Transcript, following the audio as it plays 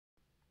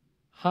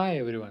Hi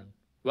everyone,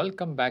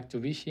 welcome back to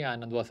Vishy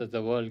Anand vs.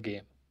 the World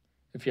game.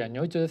 If you are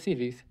new to the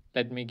series,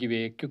 let me give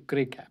you a quick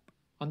recap.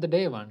 On the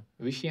day 1,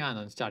 Vishy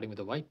Anand starting with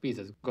the white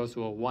pieces goes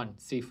for 1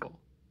 c4,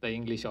 the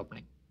English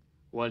opening.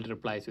 World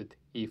replies with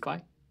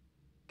e5,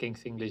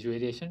 King's English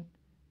variation,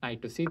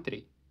 knight to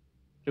c3,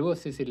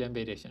 reverse Sicilian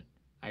variation,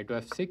 knight to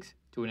f6,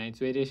 2 knights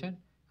variation,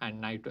 and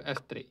knight to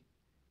f3,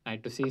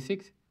 knight to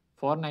c6,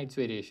 4 knights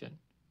variation,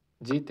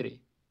 g3,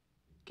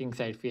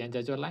 kingside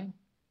fianchetto line,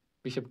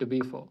 bishop to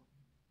b4,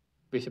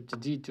 bishop to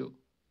g2,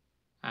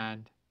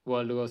 and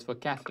world goes for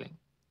castling.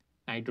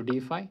 Knight to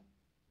d5,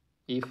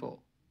 e4,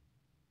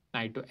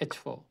 knight to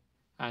h4.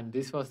 And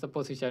this was the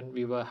position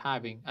we were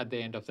having at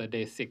the end of the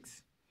day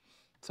 6.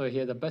 So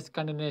here the best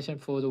continuation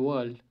for the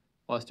world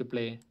was to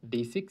play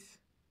d6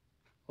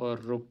 or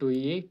rook to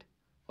e8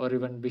 or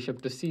even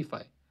bishop to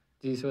c5.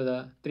 These were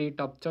the 3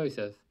 top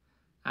choices.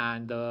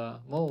 And the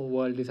move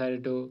world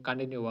decided to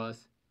continue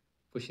was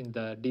pushing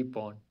the d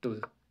pawn to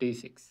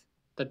d6.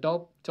 The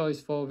top choice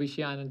for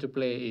Vishy Anand to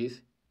play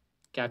is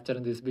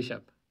capturing this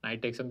bishop,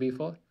 knight takes on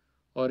b4,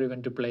 or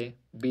even to play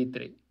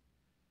b3.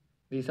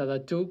 These are the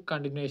two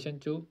continuation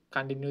to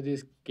continue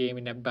this game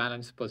in a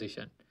balanced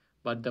position.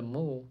 But the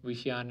move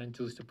Vishy Anand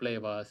chose to play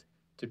was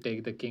to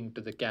take the king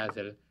to the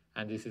castle,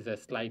 and this is a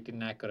slight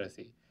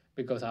inaccuracy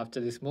because after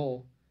this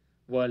move,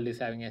 world is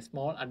having a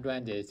small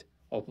advantage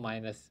of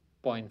minus zero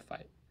point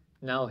 0.5.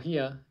 Now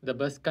here, the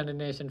best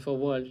continuation for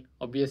world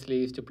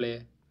obviously is to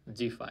play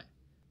g5.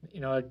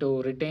 In order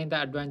to retain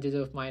the advantage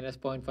of minus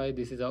zero point 0.5,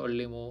 this is the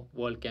only move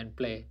world can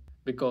play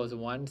because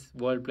once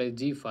world plays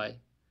g5,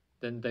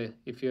 then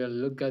if you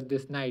look at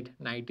this knight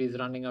is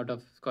running out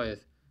of squares.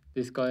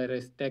 This square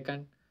is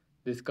taken,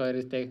 this square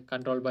is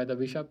controlled by the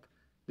bishop,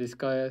 this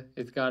square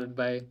is guarded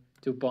by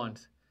 2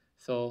 pawns.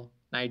 So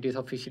knight is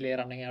officially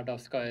running out of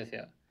squares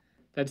here.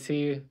 Let's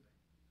see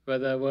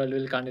whether world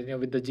will continue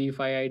with the g5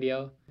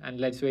 idea, and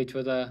let's wait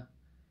for the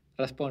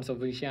response of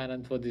Vishy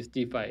Anand for this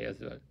g5 as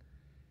well.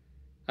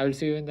 I will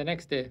see you in the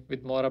next day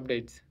with more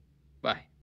updates. Bye.